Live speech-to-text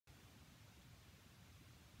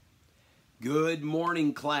Good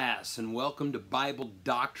morning, class, and welcome to Bible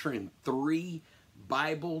Doctrine 3.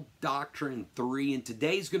 Bible Doctrine 3. And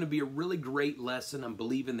today's going to be a really great lesson. I'm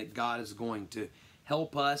believing that God is going to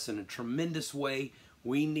help us in a tremendous way.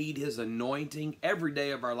 We need His anointing every day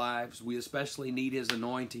of our lives. We especially need His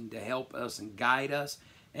anointing to help us and guide us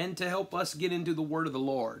and to help us get into the Word of the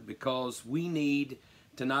Lord, because we need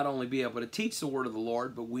to not only be able to teach the Word of the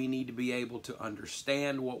Lord, but we need to be able to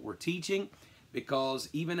understand what we're teaching. Because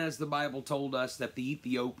even as the Bible told us that the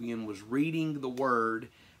Ethiopian was reading the Word,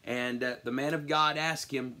 and the man of God asked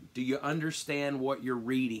him, do you understand what you're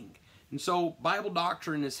reading? And so Bible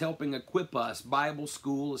doctrine is helping equip us. Bible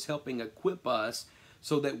school is helping equip us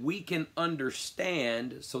so that we can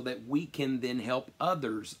understand, so that we can then help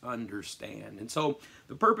others understand. And so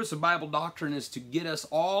the purpose of Bible doctrine is to get us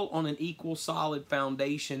all on an equal, solid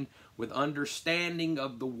foundation with understanding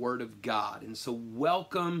of the Word of God. And so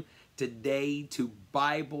welcome today to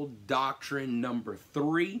Bible Doctrine number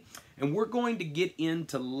 3, and we're going to get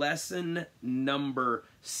into lesson number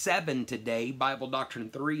 7 today, Bible Doctrine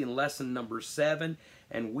 3 and lesson number 7,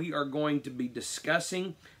 and we are going to be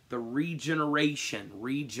discussing the regeneration,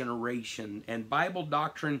 and Bible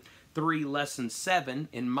Doctrine 3 lesson 7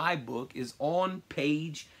 in my book is on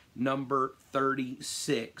page number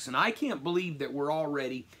 36, and I can't believe that we're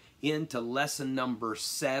already into lesson number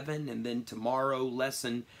 7, and then tomorrow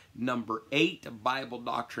lesson number 8 of Bible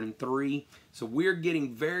Doctrine 3. So we're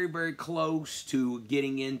getting very, very close to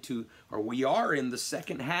getting into, or we are in the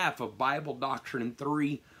second half of Bible Doctrine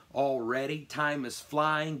 3 already. Time is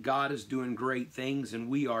flying. God is doing great things, and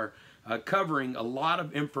we are covering a lot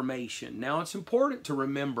of information. Now, it's important to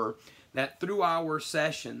remember that through our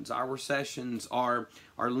sessions are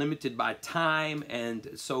limited by time, and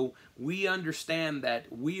so we understand that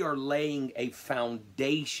we are laying a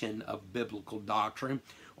foundation of biblical doctrine.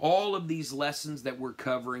 All of these lessons that we're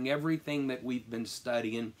covering, everything that we've been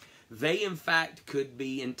studying, they in fact could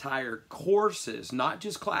be entire courses, not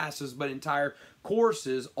just classes, but entire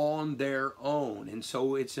courses on their own. And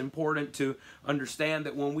so it's important to understand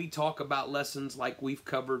that when we talk about lessons like we've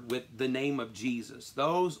covered with the name of Jesus,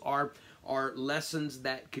 those are lessons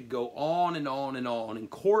that could go on and on and on, and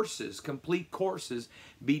courses, complete courses,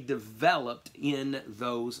 be developed in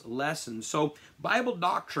those lessons. So Bible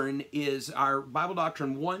doctrine is our Bible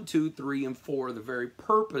Doctrine 1, 2, 3, and 4. The very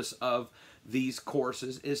purpose of these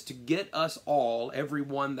courses is to get us all,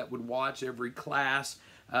 everyone that would watch every class,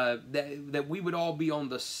 that we would all be on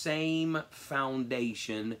the same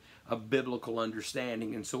foundation of biblical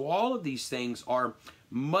understanding. And so all of these things are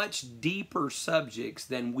much deeper subjects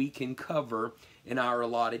than we can cover in our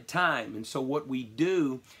allotted time. And so what we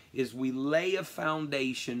do is we lay a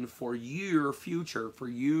foundation for your future, for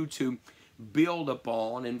you to build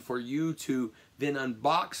upon, and for you to then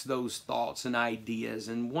unbox those thoughts and ideas.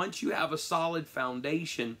 And once you have a solid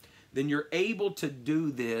foundation, then you're able to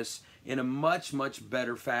do this in a much, much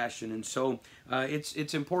better fashion. And so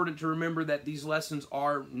it's important to remember that these lessons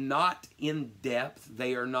are not in depth.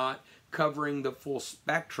 They are not covering the full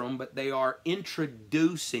spectrum, but they are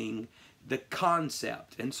introducing the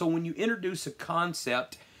concept. And so when you introduce a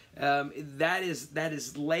concept, that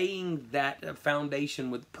is laying that foundation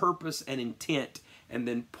with purpose and intent, and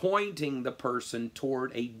then pointing the person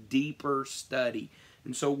toward a deeper study.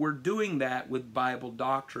 And so we're doing that with Bible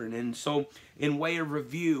doctrine. And so in way of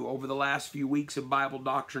review, over the last few weeks of Bible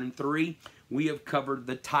Doctrine 3, we have covered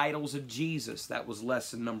the titles of Jesus. That was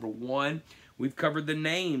lesson number 1. We've covered the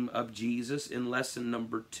name of Jesus in lesson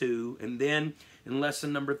number 2. And then in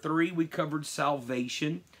lesson number 3, we covered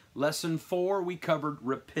salvation. Lesson 4, we covered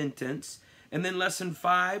repentance. And then lesson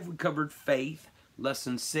 5, we covered faith.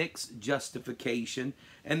 Lesson 6, justification.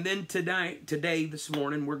 And then today, this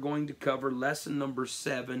morning, we're going to cover lesson number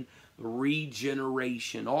 7,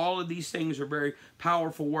 regeneration. All of these things are very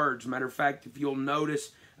powerful words. Matter of fact, if you'll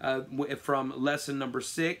notice, from lesson number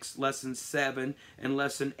 6, lesson 7, and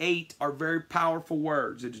lesson 8 are very powerful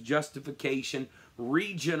words. It's justification,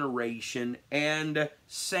 regeneration, and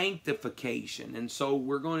sanctification. And so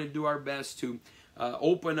we're going to do our best to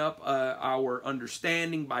open up our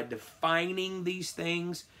understanding by defining these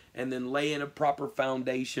things, and then laying a proper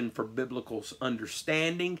foundation for biblical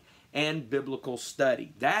understanding and biblical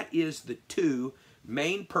study. That is the two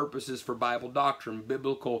main purposes for Bible doctrine: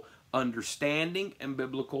 biblical understanding and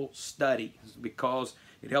biblical study, because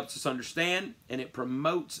it helps us understand and it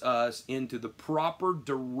promotes us into the proper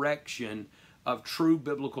direction of true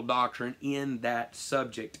biblical doctrine in that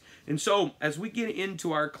subject. And so as we get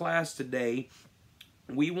into our class today,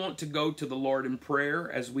 we want to go to the Lord in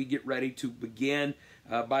prayer as we get ready to begin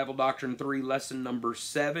Bible Doctrine 3, lesson number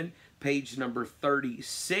 7, page number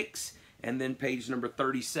 36. and then page number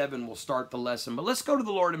 37 will start the lesson. But let's go to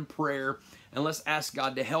the Lord in prayer, and let's ask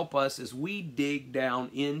God to help us as we dig down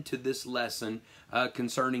into this lesson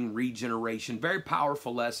concerning regeneration. Very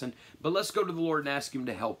powerful lesson, but let's go to the Lord and ask Him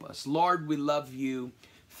to help us. Lord, we love You.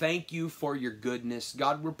 Thank You for Your goodness.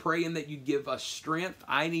 God, we're praying that You give us strength.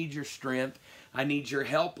 I need Your strength. I need Your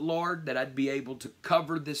help, Lord, that I'd be able to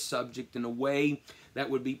cover this subject in a way that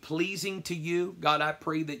would be pleasing to You. God, I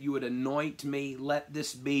pray that You would anoint me. Let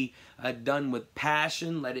this be done with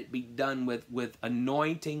passion. Let it be done with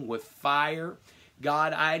anointing, with fire.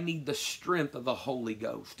 God, I need the strength of the Holy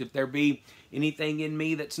Ghost. If there be anything in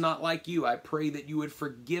me that's not like You, I pray that You would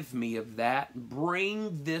forgive me of that.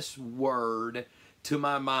 Bring this word to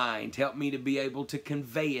my mind. Help me to be able to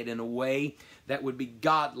convey it in a way that would be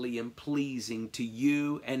godly and pleasing to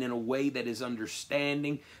You, and in a way that is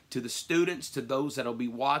understanding to the students, to those that will be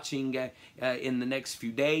watching in the next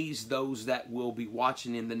few days, those that will be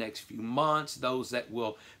watching in the next few months, those that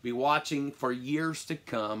will be watching for years to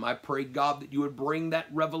come. I pray, God, that You would bring that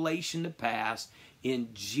revelation to pass. In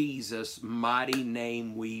Jesus' mighty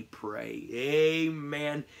name we pray.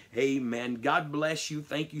 Amen. Amen. God bless you.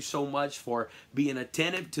 Thank you so much for being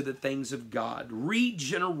attentive to the things of God.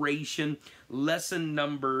 Regeneration, lesson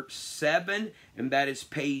number 7, and that is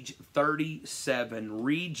page 37.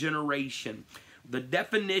 Regeneration, the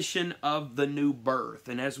definition of the new birth.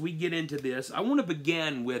 And as we get into this, I want to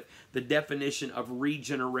begin with the definition of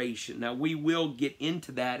regeneration. Now, we will get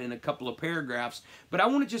into that in a couple of paragraphs, but I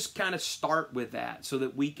want to just kind of start with that so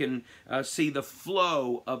that we can see the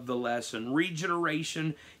flow of the lesson.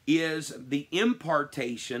 Regeneration is the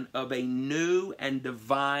impartation of a new and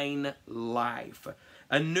divine life,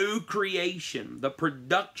 a new creation, the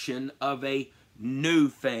production of a new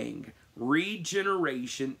thing.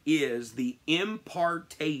 Regeneration is the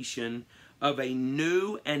impartation of a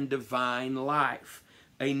new and divine life,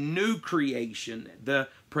 a new creation, the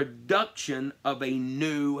production of a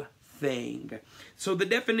new thing. So the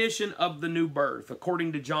definition of the new birth,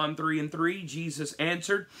 according to John 3:3, Jesus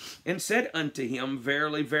answered and said unto him,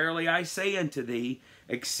 Verily, verily, I say unto thee,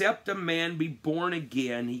 except a man be born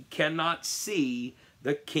again, he cannot see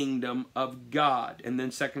the kingdom of God. And then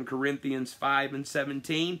 2 Corinthians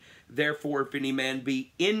 5:17, therefore if any man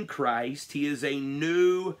be in Christ, he is a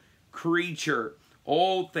new creature.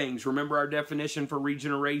 Old things, remember our definition for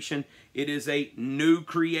regeneration, it is a new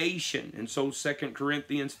creation. And so 2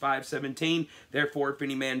 Corinthians 5:17, therefore if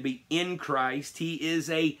any man be in Christ, he is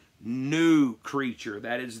a new creature.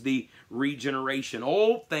 That is the regeneration.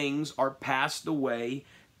 Old things are passed away,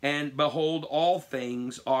 and behold, all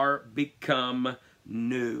things are become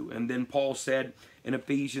new. And then Paul said in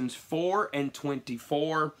Ephesians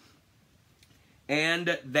 4:24,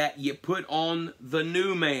 and that ye put on the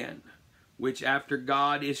new man, which after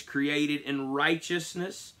God is created in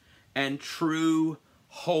righteousness and true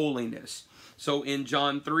holiness. So in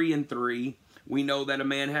John 3:3, we know that a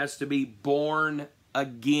man has to be born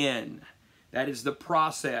again. That is the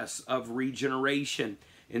process of regeneration.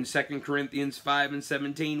 In 2 Corinthians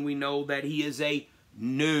 5:17, we know that he is a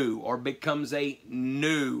new, or becomes a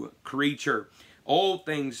new creature. Old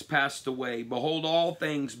things passed away. Behold, all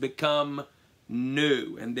things become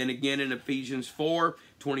new. And then again in Ephesians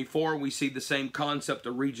 4:24, we see the same concept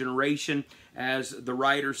of regeneration, as the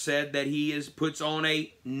writer said that he puts on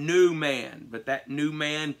a new man. But that new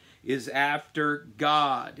man is after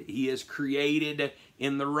God. He is created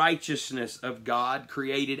in the righteousness of God,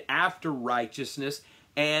 created after righteousness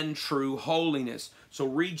and true holiness. So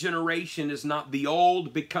regeneration is not the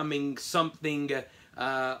old becoming something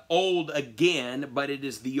old again, but it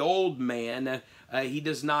is the old man. He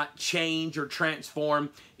does not change or transform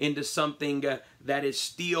into something that is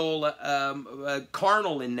still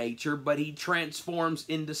carnal in nature, but he transforms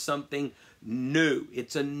into something new.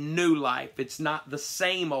 It's a new life. It's not the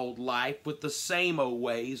same old life with the same old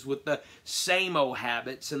ways, with the same old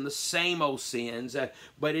habits and the same old sins,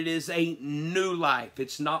 but it is a new life.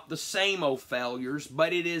 It's not the same old failures,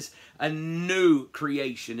 but it is a new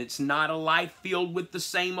creation. It's not a life filled with the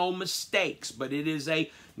same old mistakes, but it is a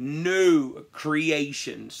new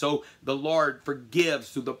creation. So the Lord forgives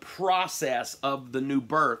through the process of the new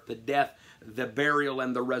birth, the death, the burial,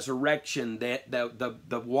 and the resurrection,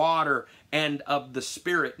 the water and of the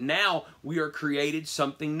Spirit. Now we are created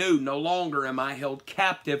something new. No longer am I held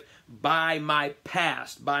captive by my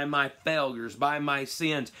past, by my failures, by my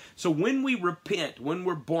sins. So when we repent, when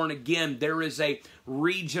we're born again, there is a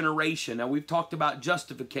regeneration. Now, we've talked about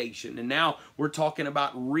justification, and now we're talking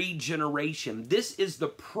about regeneration. This is the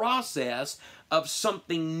process of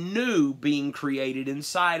something new being created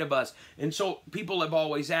inside of us. And so people have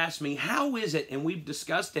always asked me, how is it, and we've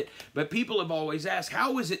discussed it, but people have always asked,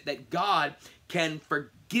 how is it that God can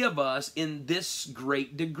forgive us in this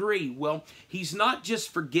great degree? Well, he's not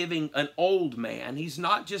just forgiving an old man. He's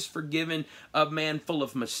not just forgiving a man full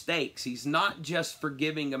of mistakes. He's not just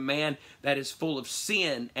forgiving a man that is full of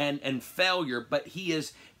sin and failure, but he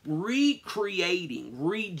is recreating,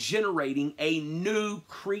 regenerating a new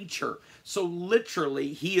creature. So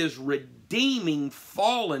literally, he is redeeming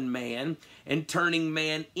fallen man and turning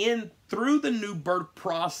man in through the new birth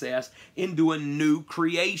process into a new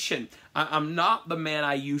creation. I'm not the man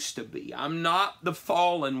I used to be. I'm not the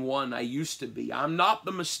fallen one I used to be. I'm not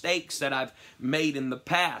the mistakes that I've made in the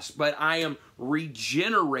past, but I am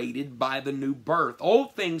regenerated by the new birth.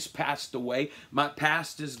 Old things passed away. My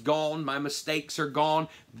past is gone. My mistakes are gone.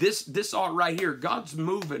 This all right here, God's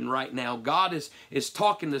moving right now. God is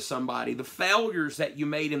talking to somebody. The failures that you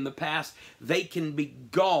made in the past, they can be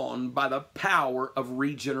gone by the power of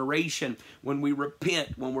regeneration. When we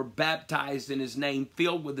repent, when we're baptized in his name,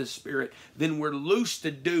 filled with the Spirit, then we're loose to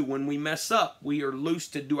do. When we mess up, we are loose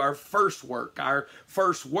to do our first work. Our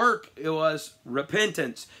first work was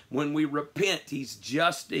repentance. When we repent, he's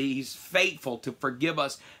faithful to forgive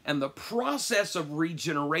us. And the process of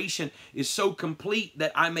regeneration is so complete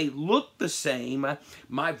that I may look the same,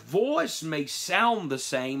 my voice may sound the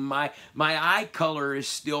same, my eye color is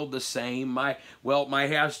still the same, my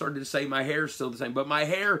hair, I started to say my hair is still the same, but my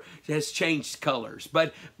hair has changed colors.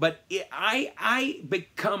 But I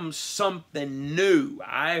become something new.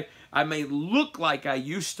 I may look like I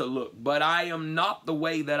used to look, but I am not the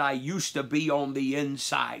way that I used to be on the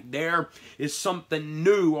inside. There is something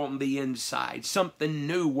new on the inside, something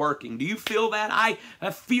new working. Do you feel that? I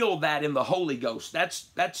feel that in the Holy Ghost.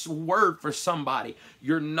 That's a word for somebody.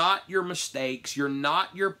 You're not your mistakes. You're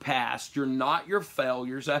not your past. You're not your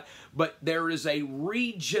failures. But there is a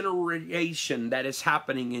regeneration that is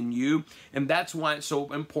happening in you, and that's why it's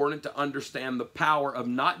so important to understand the power of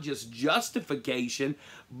not just justification,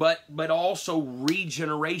 but also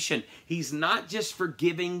regeneration. He's not just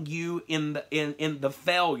forgiving you in the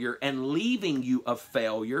failure and leaving you a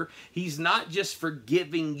failure. He's not just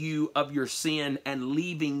forgiving you of your sin and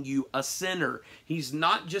leaving you a sinner. He's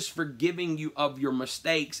not just forgiving you of your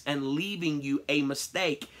mistakes and leaving you a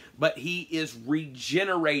mistake, but he is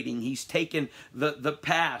regenerating. He's taken the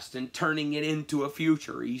past and turning it into a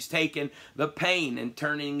future. He's taken the pain and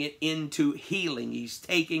turning it into healing. He's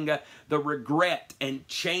taking the regret and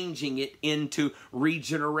changing it into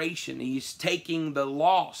regeneration. He's taking the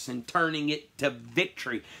loss and turning it to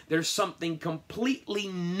victory. There's something completely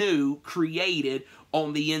new created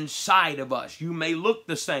on the inside of us. You may look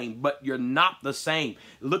the same, but you're not the same.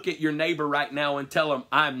 Look at your neighbor right now and tell him,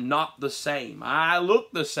 I'm not the same. I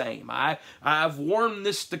look the same. I've worn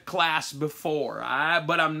this to class before,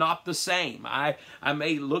 but I'm not the same. I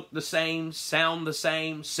may look the same, sound the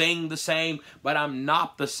same, sing the same, but I'm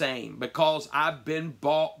not the same because I've been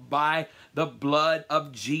bought by the blood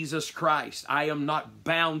of Jesus Christ. I am not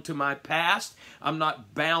bound to my past. I'm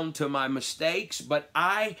not bound to my mistakes, but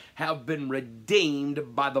I have been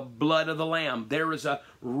redeemed by the blood of the Lamb. There is a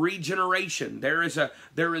regeneration. There is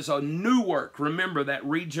a new work. Remember that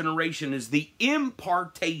regeneration is the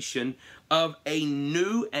impartation of a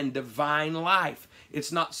new and divine life.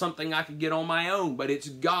 It's not something I could get on my own, but it's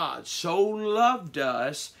God so loved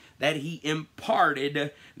us that he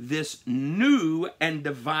imparted this new and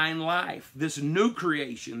divine life, this new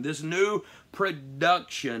creation, this new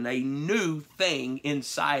production, a new thing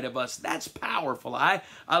inside of us. That's powerful. I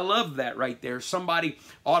love that right there. Somebody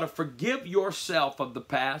ought to forgive yourself of the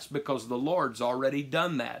past because the Lord's already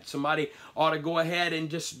done that. Somebody ought to go ahead and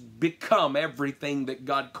just become everything that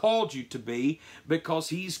God called you to be because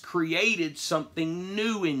he's created something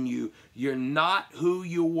new in you. You're not who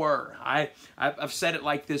you were. I've said it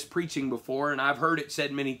like this preaching before, and I've heard it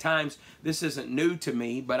said many times. This isn't new to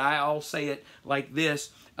me, but I'll say it like this.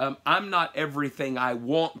 I'm not everything I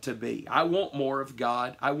want to be. I want more of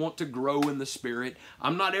God. I want to grow in the Spirit.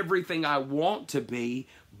 I'm not everything I want to be,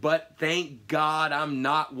 but thank God I'm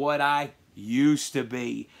not what I used to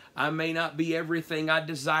be. I may not be everything I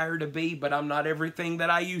desire to be, but I'm not everything that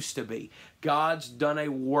I used to be. God's done a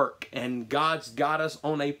work, and God's got us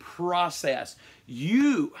on a process.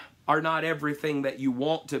 You are not everything that you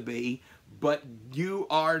want to be, but you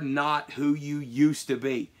are not who you used to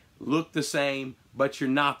be. Look the same, but you're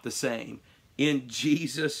not the same. In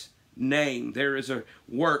Jesus' name, there is a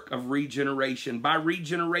work of regeneration. By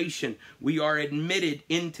regeneration, we are admitted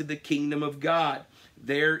into the kingdom of God.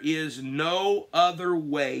 There is no other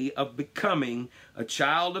way of becoming a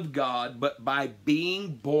child of God but by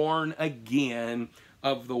being born again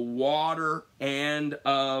of the water and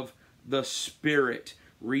of the Spirit.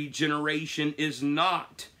 Regeneration is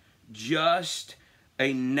not just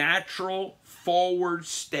a natural forward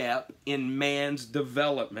step in man's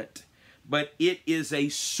development, but it is a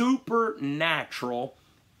supernatural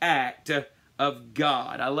act of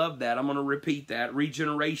God. I love that. I'm going to repeat that.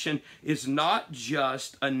 Regeneration is not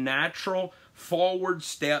just a natural forward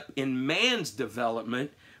step in man's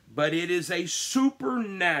development, but it is a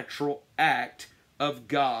supernatural act of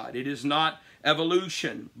God. It is not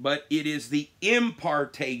evolution, but it is the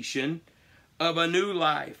impartation of a new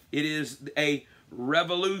life. It is a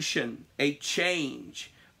revolution, a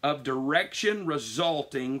change of direction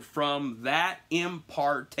resulting from that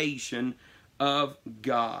impartation of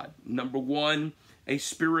God. Number one, a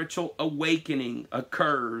spiritual awakening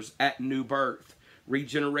occurs at new birth.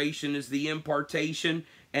 Regeneration is the impartation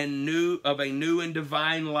of a new and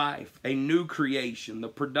divine life, a new creation, the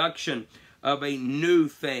production of a new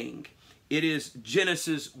thing. It is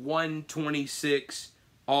Genesis 1:26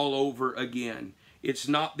 all over again. It's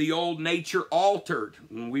not the old nature altered.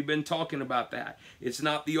 We've been talking about that. It's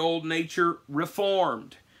not the old nature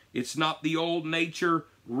reformed. It's not the old nature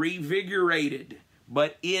revigorated.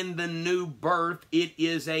 But in the new birth, it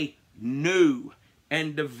is a new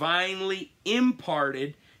and divinely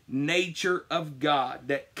imparted nature of God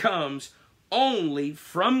that comes only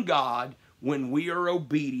from God when we are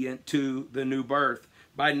obedient to the new birth.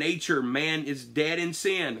 By nature, man is dead in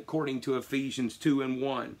sin, according to Ephesians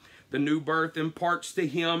 2:1. The new birth imparts to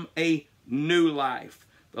him a new life.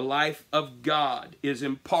 The life of God is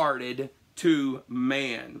imparted to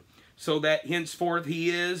man, so that henceforth he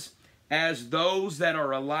is as those that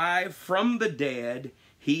are alive from the dead.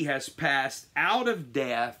 He has passed out of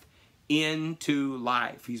death into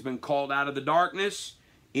life. He's been called out of the darkness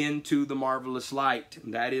into the marvelous light.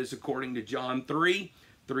 And that is according to John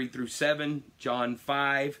 3:3-7, John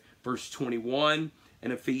 5, verse 21,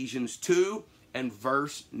 and Ephesians 2 and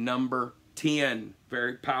verse number 10.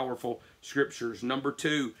 Very powerful scriptures. Number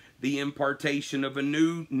two, the impartation of a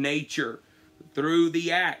new nature. Through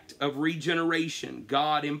the act of regeneration,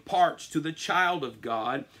 God imparts to the child of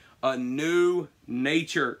God a new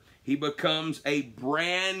nature. He becomes a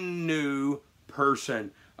brand new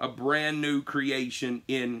person, a brand new creation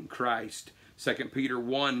in Christ. 2 Peter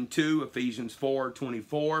 1:2, Ephesians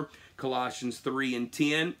 4:24, Colossians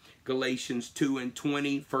 3:10, Galatians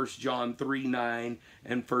 2:20, 1 John 3:9,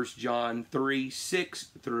 and 1 John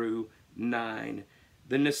 3:6-9.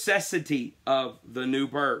 The necessity of the new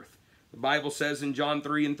birth. The Bible says in John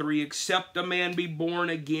 3:3, except a man be born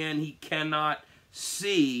again, he cannot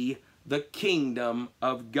see the kingdom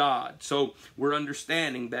of God. So we're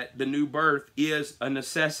understanding that the new birth is a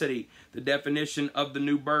necessity. The definition of the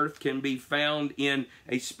new birth can be found in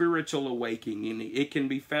a spiritual awakening. It can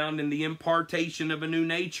be found in the impartation of a new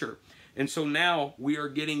nature. And so now we are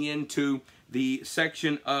getting into the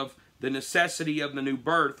section of the necessity of the new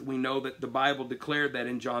birth. We know that the Bible declared that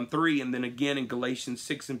in John 3 and then again in Galatians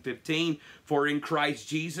 6:15. For in Christ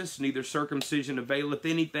Jesus neither circumcision availeth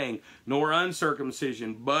anything, nor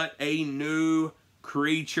uncircumcision, but a new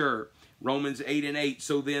creature. Romans 8:8.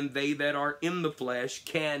 So then they that are in the flesh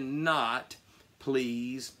cannot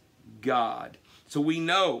please God. So we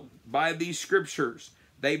know by these scriptures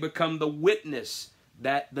they become the witness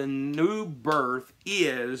that the new birth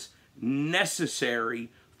is necessary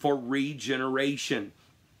for regeneration.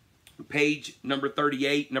 Page number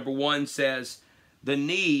 38, number 1 says, the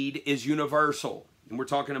need is universal. And we're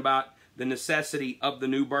talking about the necessity of the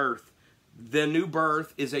new birth. The new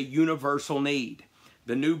birth is a universal need.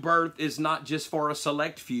 The new birth is not just for a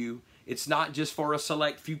select few. It's not just for a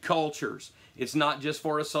select few cultures. It's not just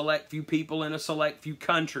for a select few people in a select few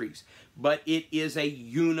countries. But it is a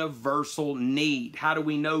universal need. How do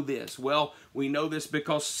we know this? Well, we know this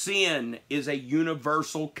because sin is a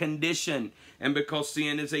universal condition. And because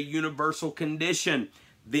sin is a universal condition,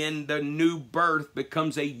 then the new birth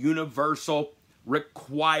becomes a universal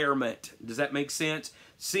requirement. Does that make sense?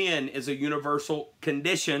 Sin is a universal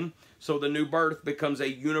condition, so the new birth becomes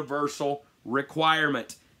a universal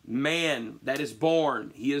requirement. Man that is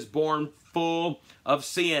born, he is born full of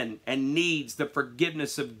sin and needs the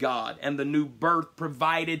forgiveness of God and the new birth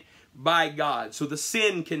provided by God. So the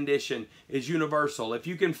sin condition is universal. If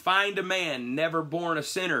you can find a man never born a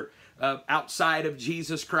sinner outside of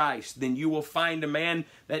Jesus Christ, then you will find a man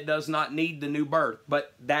that does not need the new birth.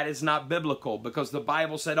 But that is not biblical, because the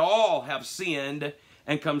Bible said all have sinned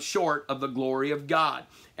and come short of the glory of God.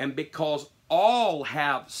 And because all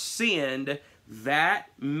have sinned, that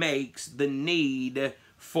makes the need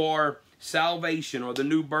for salvation or the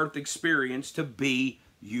new birth experience to be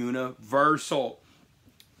universal.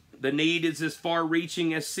 The need is as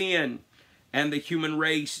far-reaching as sin, and the human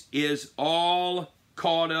race is all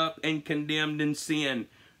caught up and condemned in sin.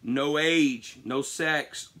 No age, no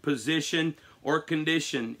sex, position, or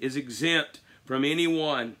condition is exempt from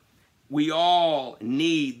anyone. We all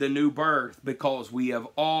need the new birth because we have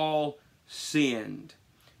all sinned.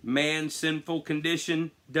 Man's sinful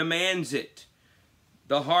condition demands it.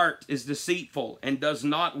 The heart is deceitful and does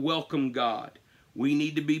not welcome God. We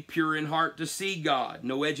need to be pure in heart to see God.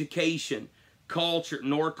 No education,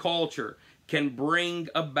 culture can bring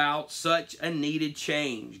about such a needed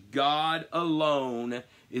change. God alone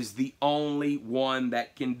is the only one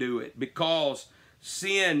that can do it. Because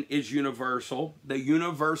sin is universal, the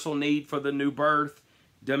universal need for the new birth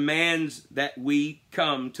demands that we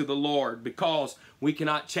come to the Lord. Because we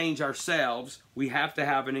cannot change ourselves, we have to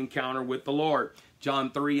have an encounter with the Lord.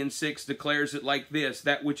 John 3:6 declares it like this: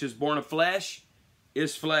 that which is born of flesh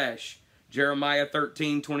is flesh. Jeremiah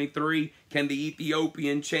 13:23, can the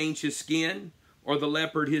Ethiopian change his skin, or the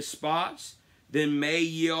leopard his spots? Then may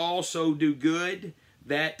ye also do good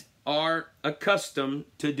that are accustomed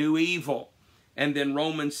to do evil. And then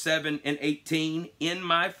Romans 7:18, in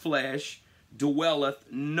my flesh dwelleth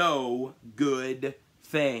no good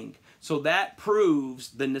thing. So that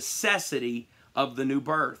proves the necessity of the new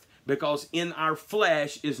birth, because in our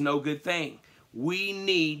flesh is no good thing. We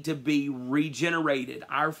need to be regenerated.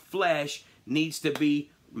 Our flesh needs to be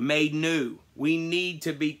made new. We need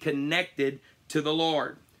to be connected to the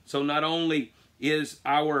Lord. So not only is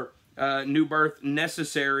our new birth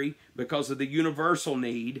necessary because of the universal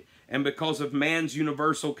need and because of man's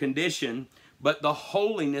universal condition, but the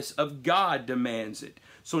holiness of God demands it.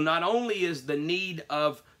 So not only is the need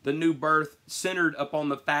of the new birth centered upon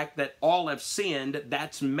the fact that all have sinned,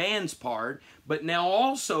 that's man's part, but now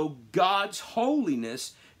also God's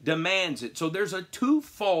holiness demands it. So there's a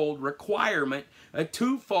twofold requirement, a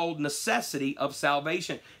twofold necessity of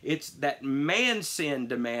salvation. It's that man's sin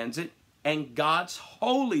demands it, and God's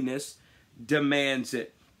holiness demands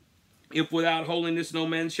it. If without holiness no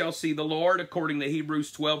man shall see the Lord, according to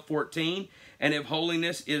Hebrews 12:14, and if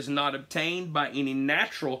holiness is not obtained by any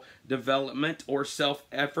natural development or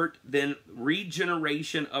self-effort, then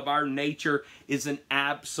regeneration of our nature is an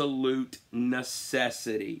absolute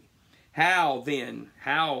necessity. How then?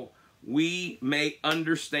 How we may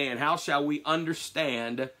understand? How shall we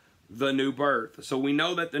understand the new birth? So we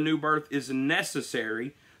know that the new birth is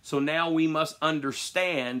necessary. So now we must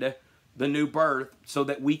understand the new birth so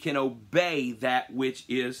that we can obey that which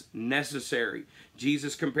is necessary.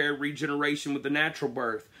 Jesus compared regeneration with the natural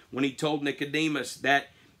birth when he told Nicodemus that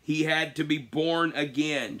he had to be born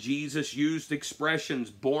again. Jesus used expressions,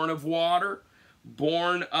 born of water,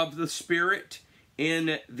 born of the Spirit.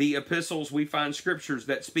 In the epistles, we find scriptures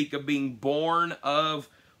that speak of being born of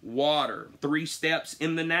water. 3 steps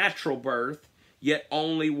in the natural birth, yet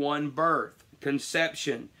only one birth.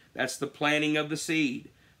 Conception, that's the planting of the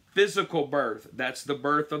seed. Physical birth, that's the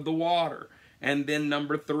birth of the water. And then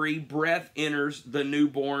number 3, breath enters the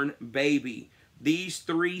newborn baby. These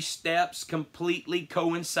 3 steps completely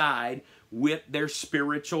coincide with their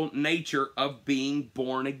spiritual nature of being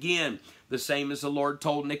born again. The same as the Lord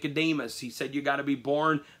told Nicodemus. He said, you got to be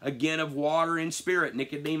born again of water and spirit.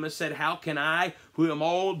 Nicodemus said, how can I, who am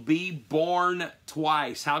old, be born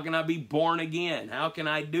twice? How can I be born again? How can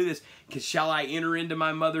I do this? Shall I enter into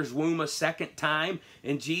my mother's womb a second time?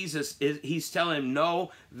 And Jesus, he's telling him,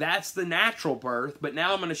 no, that's the natural birth. But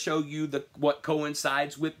now I'm going to show you what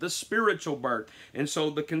coincides with the spiritual birth. And so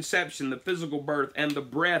the conception, the physical birth, and the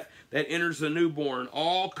breath that enters the newborn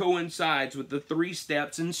all coincides with the 3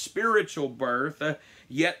 steps in spiritual birth,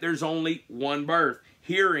 yet there's only one birth: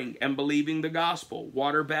 hearing and believing the gospel,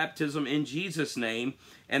 water baptism in Jesus' name,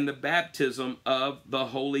 and the baptism of the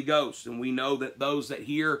Holy Ghost. And we know that those that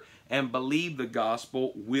hear and believe the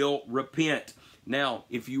gospel will repent. Now,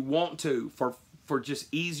 if you want to, for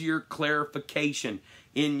just easier clarification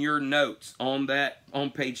in your notes on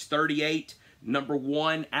page 38, number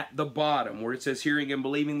 1 at the bottom, where it says hearing and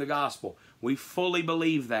believing the gospel, we fully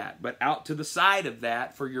believe that. But out to the side of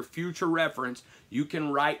that, for your future reference, you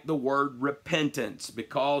can write the word repentance,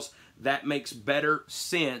 because that makes better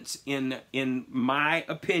sense in my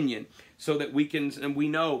opinion, so that we can, and we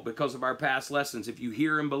know because of our past lessons, if you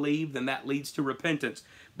hear and believe, then that leads to repentance.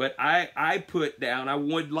 But I put down, I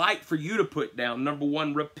would like for you to put down, number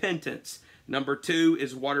 1, repentance. Number 2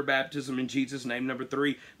 is water baptism in Jesus' name. Number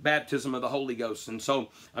 3, baptism of the Holy Ghost. And so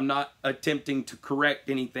I'm not attempting to correct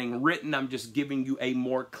anything written. I'm just giving you a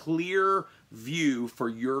more clear view for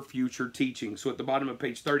your future teaching. So at the bottom of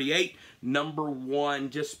page 38, number 1,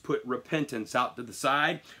 just put repentance out to the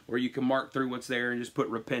side, or you can mark through what's there and just put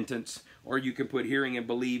repentance, or you can put hearing and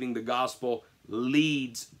believing the gospel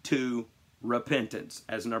leads to repentance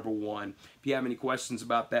as number 1. If you have any questions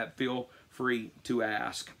about that, feel free to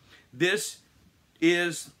ask. This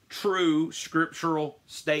is true scriptural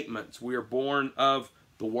statements. We are born of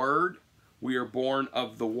the Word, we are born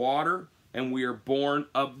of the water, and we are born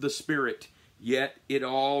of the Spirit. Yet it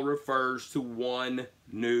all refers to one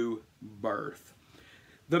new birth.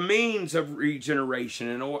 The means of regeneration,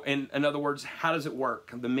 in other words, how does it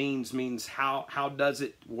work? The means how does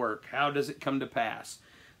it work? How does it come to pass?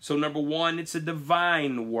 So number 1, it's a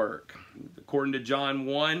divine work. According to John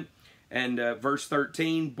 1 and verse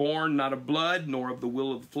 13, born not of blood, nor of the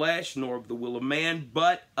will of the flesh, nor of the will of man,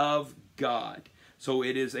 but of God. So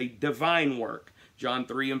it is a divine work. John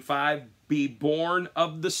 3 and 5, be born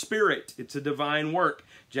of the Spirit. It's a divine work.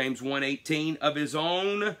 James 1:18, of his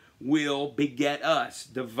own will beget us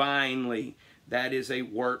divinely. That is a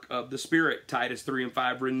work of the Spirit. Titus 3 and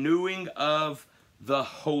 5, renewing of the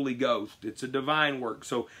Holy Ghost. It's a divine work.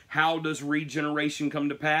 So how does regeneration come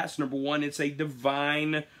to pass? Number 1, it's a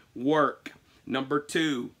divine work. Number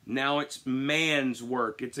 2, now it's man's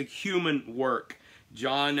work. It's a human work.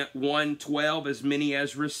 John 1:12, as many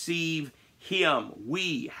as receive Him.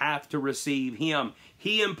 We have to receive Him.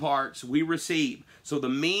 He imparts, we receive. So the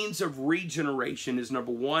means of regeneration is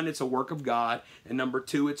number 1, it's a work of God, and number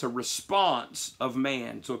 2, it's a response of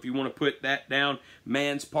man. So if you want to put that down,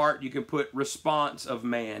 man's part, you can put response of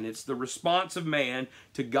man. It's the response of man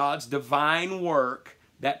to God's divine work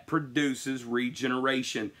that produces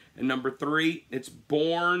regeneration. And number 3, it's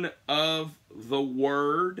born of the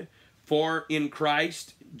Word. For in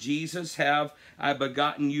Christ Jesus have I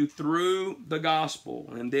begotten you through the gospel.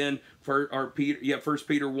 And then for our 1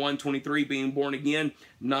 Peter 1:23, being born again,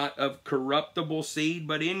 not of corruptible seed,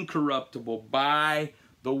 but incorruptible, by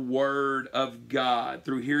the word of God.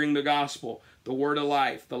 Through hearing the gospel, the word of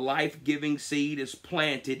life, the life-giving seed is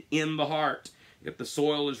planted in the heart. If the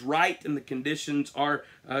soil is right and the conditions are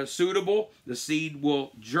suitable, the seed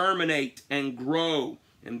will germinate and grow.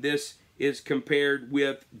 And this is compared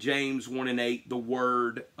with James 1 and 8, the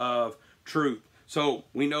word of truth. So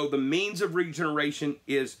we know the means of regeneration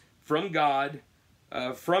is from God,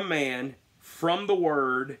 from man, from the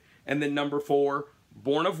word, and then number 4,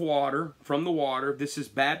 born of water, from the water. This is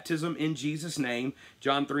baptism in Jesus' name.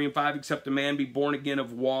 John 3 and 5, except a man be born again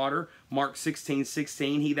of water. Mark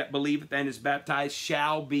 16:16, he that believeth and is baptized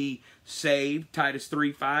shall be saved. Titus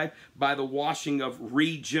 3:5, by the washing of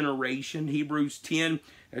regeneration. Hebrews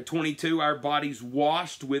 10:22, our bodies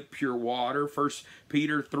washed with pure water. 1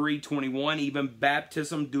 Peter 3:21, even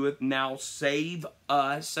baptism doeth now save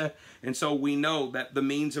us. And so we know that the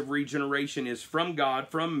means of regeneration is from God,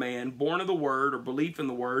 from man, born of the word or belief in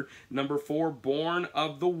the word. Number 4, born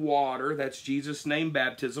of the water. That's Jesus' name,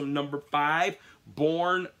 baptism. Number 5,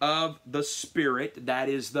 born of the Spirit. That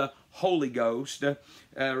is the Holy Ghost.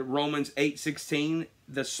 Romans 8:16,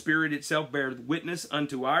 the Spirit itself beareth witness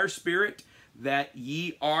unto our spirit that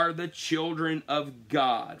ye are the children of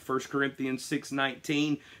God. 1 Corinthians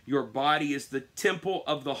 6:19, your body is the temple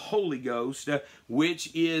of the Holy Ghost,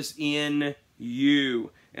 which is in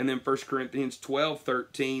you. And then 1 Corinthians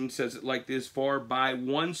 12:13 says it like this, for by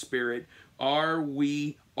one Spirit are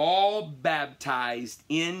we all baptized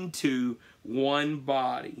into one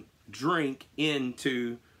body, drink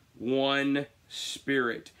into one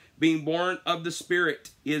Spirit. Being born of the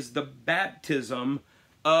Spirit is the baptism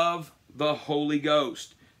of the Holy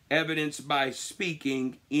Ghost, evidenced by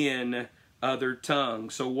speaking in other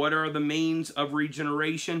tongues. So what are the means of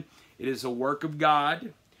regeneration? It is a work of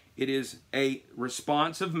God. It is a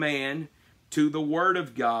response of man to the Word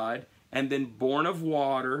of God, and then born of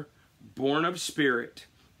water, born of Spirit.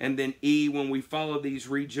 And then E, when we follow these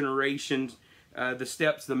regenerations, the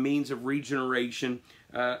steps, the means of regeneration,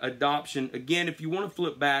 adoption. Again, if you want to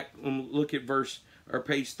flip back and look at verse or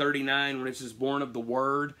page 39 when it says born of the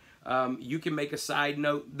Word, you can make a side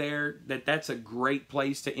note there that that's a great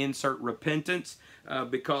place to insert repentance,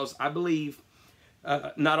 because I believe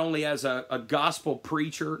not only as a gospel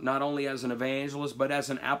preacher, not only as an evangelist, but as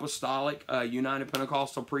an apostolic United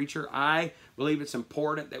Pentecostal preacher, I believe it's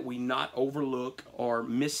important that we not overlook or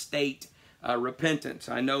misstate repentance.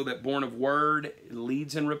 I know that born of word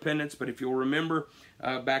leads in repentance, but if you'll remember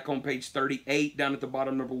back on page 38, down at the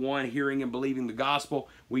bottom, number 1, hearing and believing the gospel,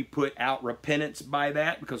 we put out repentance by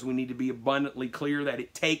that because we need to be abundantly clear that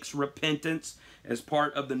it takes repentance. as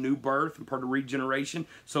part of the new birth and part of regeneration.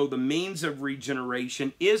 So the means of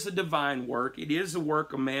regeneration is a divine work. It is a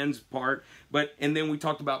work of man's part. And then we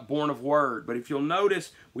talked about born of word. But if you'll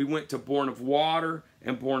notice, we went to born of water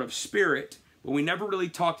and born of spirit, but we never really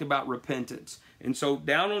talked about repentance. And so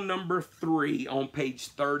down on number 3 on page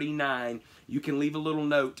 39, you can leave a little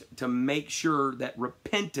note to make sure that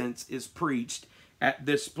repentance is preached at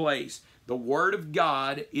this place. The Word of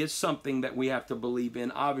God is something that we have to believe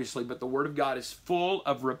in, obviously, but the Word of God is full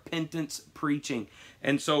of repentance preaching.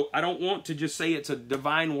 And so I don't want to just say it's a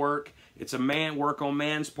divine work, it's a work on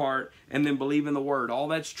man's part, and then believe in the Word. All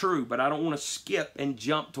that's true, but I don't want to skip and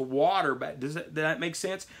jump to water. Does that make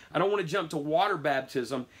sense? I don't want to jump to water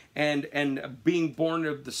baptism and being born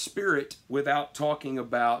of the Spirit without talking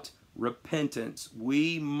about repentance.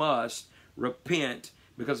 We must repent,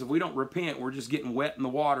 because if we don't repent, we're just getting wet in the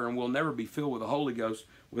water, and we'll never be filled with the Holy Ghost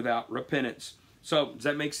without repentance. So does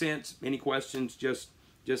that make sense? Any questions, just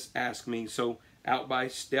ask me. So out by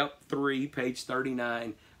step 3, page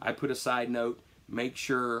 39, I put a side note, make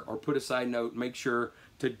sure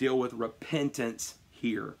to deal with repentance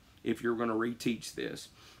here if you're going to reteach this.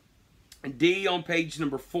 D on page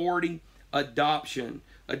number 40, adoption.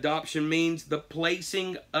 Adoption means the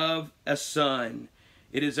placing of a son.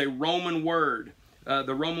 It is a Roman word.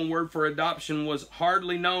 The Roman word for adoption was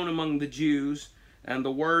hardly known among the Jews, and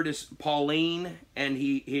the word is Pauline, and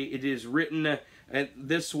it is written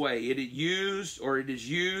this way. It is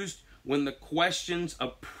used when the questions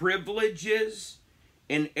of privileges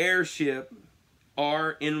and heirship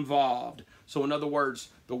are involved. So in other words,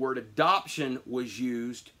 the word adoption was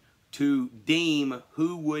used to deem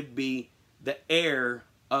who would be the heir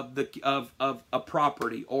of a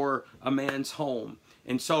property or a man's home.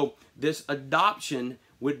 And so this adoption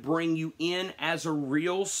would bring you in as a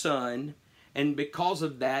real son, and because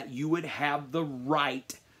of that, you would have the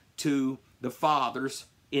right to the father's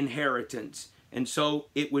inheritance. And so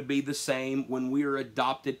it would be the same when we are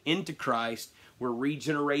adopted into Christ. We're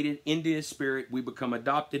regenerated into His Spirit. We become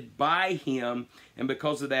adopted by Him, and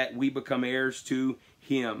because of that, we become heirs to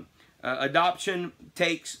Him. Adoption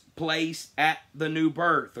takes place at the new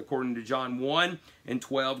birth, according to John 1 and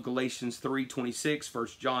 12, Galatians 3:26, 1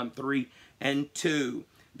 John 3 and 2.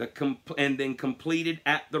 And then completed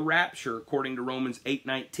at the rapture, according to Romans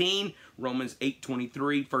 8:19, Romans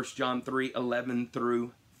 8:23, 1 John 3:11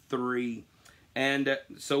 through 3. And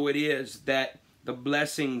so it is that the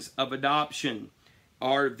blessings of adoption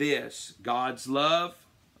are this: God's love,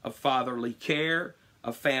 a fatherly care,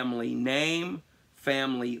 a family name,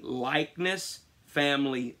 family likeness,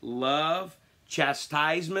 family love,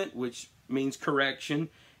 chastisement, which means correction,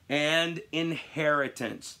 and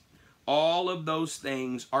inheritance. All of those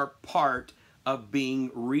things are part of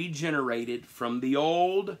being regenerated from the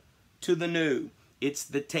old to the new. It's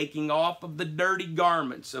the taking off of the dirty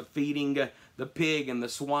garments of feeding the pig and the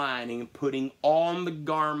swine and putting on the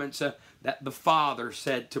garments that the Father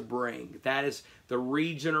said to bring. That is the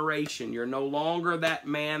regeneration. You're no longer that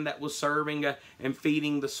man that was serving and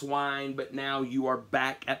feeding the swine, but now you are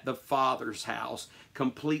back at the Father's house,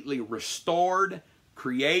 completely restored,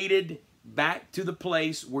 created, back to the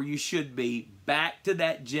place where you should be, back to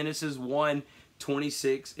that Genesis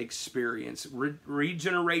 1:26 experience.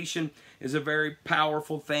 Regeneration is a very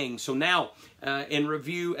powerful thing. So now, in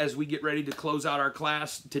review, as we get ready to close out our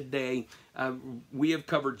class today, we have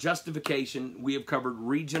covered justification, we have covered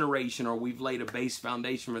regeneration, or we've laid a base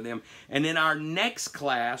foundation for them. And in our next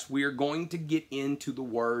class, we are going to get into the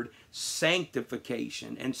word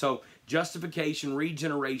sanctification. And so justification,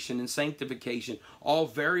 regeneration, and sanctification, all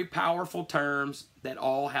very powerful terms that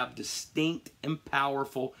all have distinct and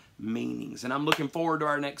powerful meanings. And I'm looking forward to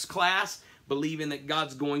our next class, believing that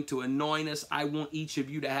God's going to anoint us. I want each of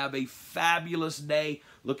you to have a fabulous day.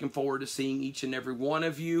 Looking forward to seeing each and every one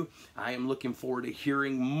of you. I am looking forward to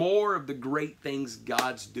hearing more of the great things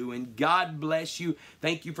God's doing. God bless you.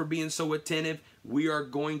 Thank you for being so attentive. We are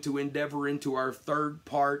going to endeavor into our third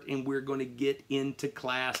part, and we're going to get into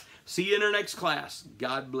class. See you in our next class.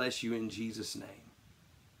 God bless you in Jesus' name.